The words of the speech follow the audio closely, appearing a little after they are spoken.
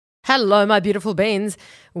Hello, my beautiful beans.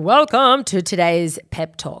 Welcome to today's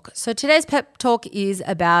Pep Talk. So today's Pep Talk is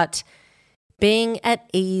about being at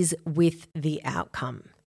ease with the outcome.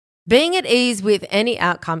 Being at ease with any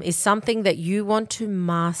outcome is something that you want to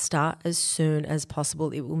master as soon as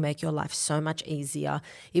possible. It will make your life so much easier.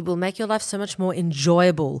 It will make your life so much more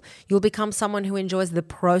enjoyable. You'll become someone who enjoys the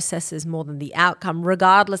processes more than the outcome,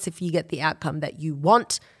 regardless if you get the outcome that you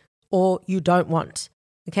want or you don't want,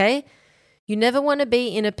 okay? You never want to be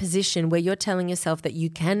in a position where you're telling yourself that you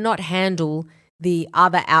cannot handle the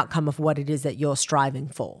other outcome of what it is that you're striving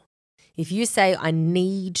for. If you say, I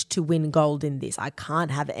need to win gold in this, I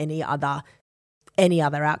can't have any other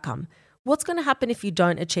outcome, what's going to happen if you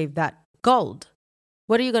don't achieve that gold?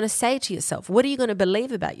 What are you going to say to yourself? What are you going to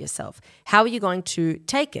believe about yourself? How are you going to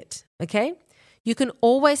take it? Okay? You can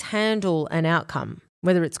always handle an outcome,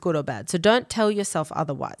 whether it's good or bad. So don't tell yourself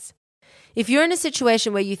otherwise. If you're in a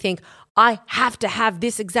situation where you think, I have to have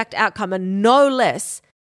this exact outcome and no less,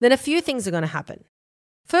 then a few things are going to happen.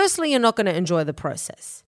 Firstly, you're not going to enjoy the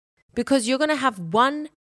process because you're going to have one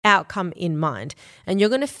outcome in mind and you're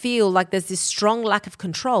going to feel like there's this strong lack of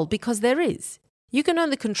control because there is. You can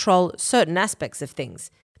only control certain aspects of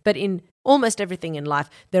things, but in almost everything in life,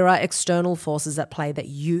 there are external forces at play that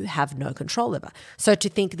you have no control over. So to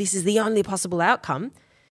think this is the only possible outcome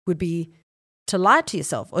would be to lie to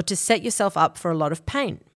yourself or to set yourself up for a lot of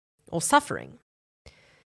pain or suffering.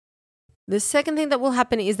 The second thing that will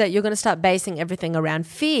happen is that you're going to start basing everything around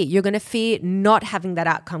fear. You're going to fear not having that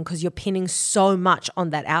outcome because you're pinning so much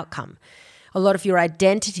on that outcome. A lot of your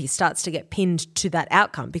identity starts to get pinned to that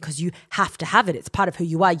outcome because you have to have it. It's part of who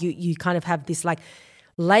you are. You kind of have this like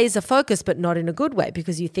laser focus, but not in a good way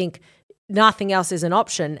because you think nothing else is an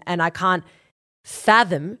option and I can't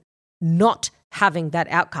fathom not having that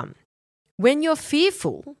outcome. When you're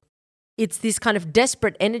fearful, it's this kind of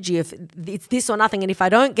desperate energy of it's this or nothing. And if I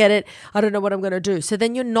don't get it, I don't know what I'm going to do. So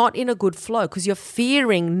then you're not in a good flow because you're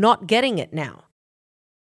fearing not getting it now.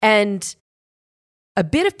 And a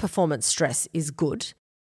bit of performance stress is good.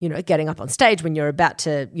 You know, getting up on stage when you're about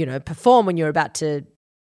to, perform, when you're about to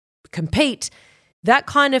compete, that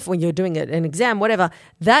kind of, when you're doing an exam, whatever,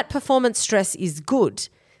 that performance stress is good.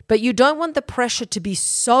 But you don't want the pressure to be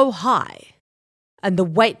so high and the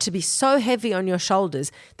weight to be so heavy on your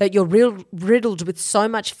shoulders that you're riddled with so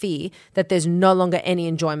much fear that there's no longer any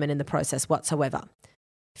enjoyment in the process whatsoever.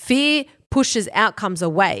 Fear pushes outcomes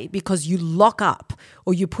away because you lock up,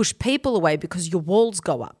 or you push people away because your walls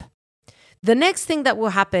go up. The next thing that will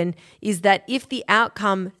happen is that if the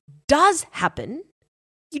outcome does happen,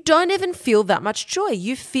 you don't even feel that much joy.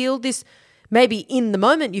 You feel this, maybe in the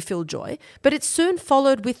moment you feel joy, but it's soon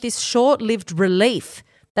followed with this short-lived relief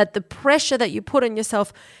that the pressure that you put on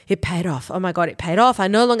yourself, it paid off. Oh my God, it paid off. I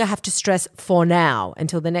no longer have to stress for now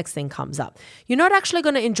until the next thing comes up. You're not actually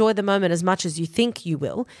going to enjoy the moment as much as you think you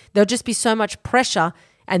will. There'll just be so much pressure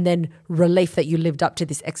and then relief that you lived up to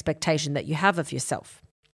this expectation that you have of yourself.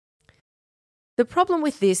 The problem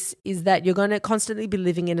with this is that you're going to constantly be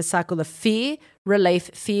living in a cycle of fear, relief,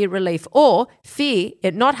 or fear,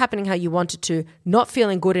 it not happening how you want it to, not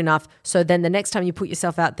feeling good enough. So then the next time you put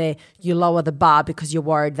yourself out there, you lower the bar because you're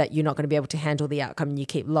worried that you're not going to be able to handle the outcome and you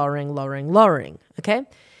keep lowering, okay?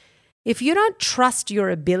 If you don't trust your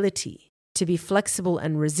ability to be flexible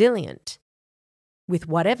and resilient with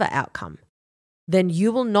whatever outcome, then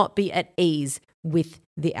you will not be at ease with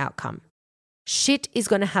the outcome. Shit is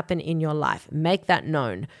going to happen in your life. Make that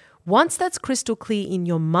known. Once that's crystal clear in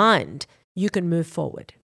your mind, you can move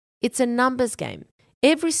forward. It's a numbers game.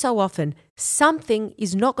 Every so often, something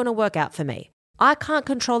is not going to work out for me. I can't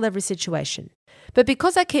control every situation. But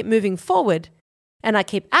because I keep moving forward and I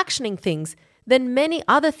keep actioning things, then many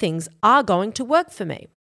other things are going to work for me.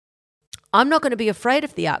 I'm not going to be afraid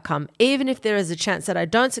of the outcome, even if there is a chance that I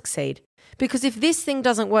don't succeed. Because if this thing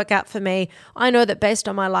doesn't work out for me, I know that based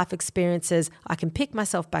on my life experiences, I can pick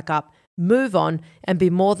myself back up, move on, and be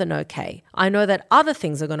more than okay. I know that other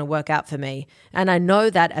things are going to work out for me, and I know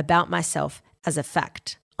that about myself as a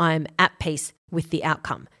fact. I am at peace with the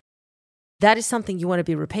outcome. That is something you want to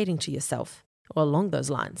be repeating to yourself, or along those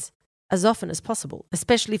lines, as often as possible,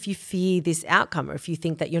 especially if you fear this outcome or if you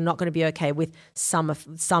think that you're not going to be okay with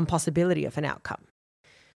some possibility of an outcome.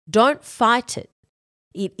 Don't fight it.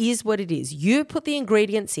 It is what it is. You put the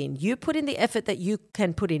ingredients in, you put in the effort that you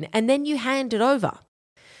can put in, and then you hand it over.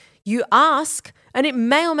 You ask, and it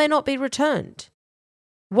may or may not be returned.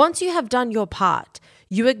 Once you have done your part,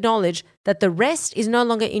 you acknowledge that the rest is no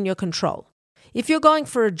longer in your control. If you're going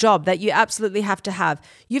for a job that you absolutely have to have,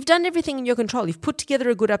 you've done everything in your control. You've put together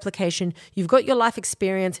a good application. You've got your life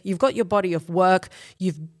experience. You've got your body of work.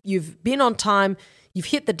 You've been on time. You've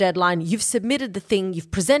hit the deadline. You've submitted the thing.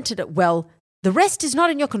 You've presented it well. The rest is not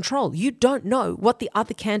in your control. You don't know what the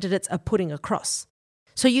other candidates are putting across.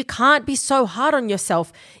 So you can't be so hard on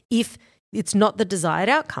yourself if it's not the desired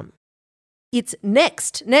outcome. It's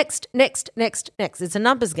next. It's a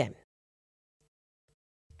numbers game.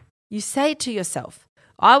 You say to yourself,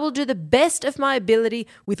 I will do the best of my ability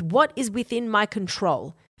with what is within my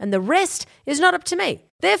control, and the rest is not up to me.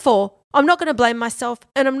 Therefore, I'm not going to blame myself,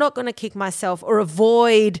 and I'm not going to kick myself or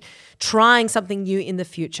avoid trying something new in the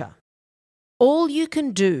future. All you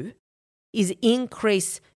can do is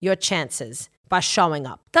increase your chances by showing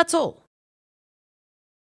up. That's all.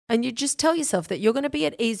 And you just tell yourself that you're going to be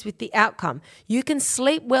at ease with the outcome. You can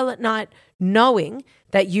sleep well at night knowing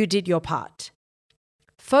that you did your part.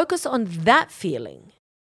 Focus on that feeling,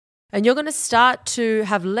 and you're going to start to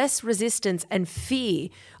have less resistance and fear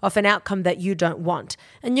of an outcome that you don't want,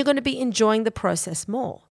 and you're going to be enjoying the process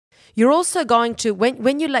more. You're also going to,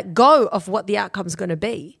 when you let go of what the outcome is going to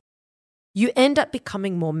be, you end up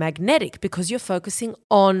becoming more magnetic because you're focusing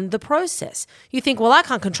on the process. You think, well, I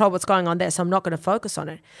can't control what's going on there, so I'm not going to focus on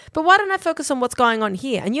it. But why don't I focus on what's going on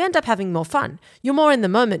here? And you end up having more fun. You're more in the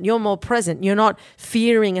moment. You're more present. You're not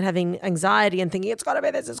fearing and having anxiety and thinking, it's got to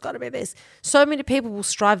be this, it's got to be this. So many people will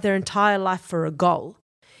strive their entire life for a goal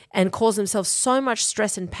and cause themselves so much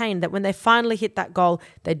stress and pain that when they finally hit that goal,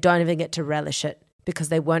 they don't even get to relish it because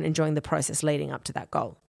they weren't enjoying the process leading up to that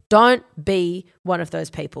goal. Don't be one of those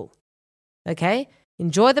people. Okay?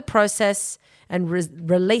 Enjoy the process and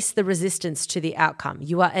release the resistance to the outcome.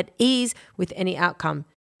 You are at ease with any outcome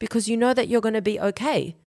because you know that you're going to be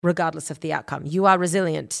okay regardless of the outcome. You are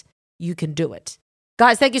resilient. You can do it.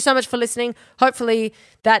 Guys, thank you so much for listening. Hopefully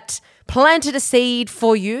that planted a seed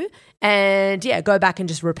for you. And yeah, go back and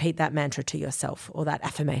just repeat that mantra to yourself or that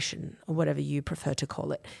affirmation or whatever you prefer to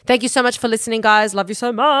call it. Thank you so much for listening, guys. Love you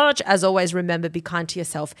so much. As always, remember, be kind to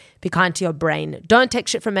yourself. Be kind to your brain. Don't take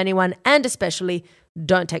shit from anyone, and especially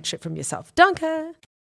don't take shit from yourself. Danke.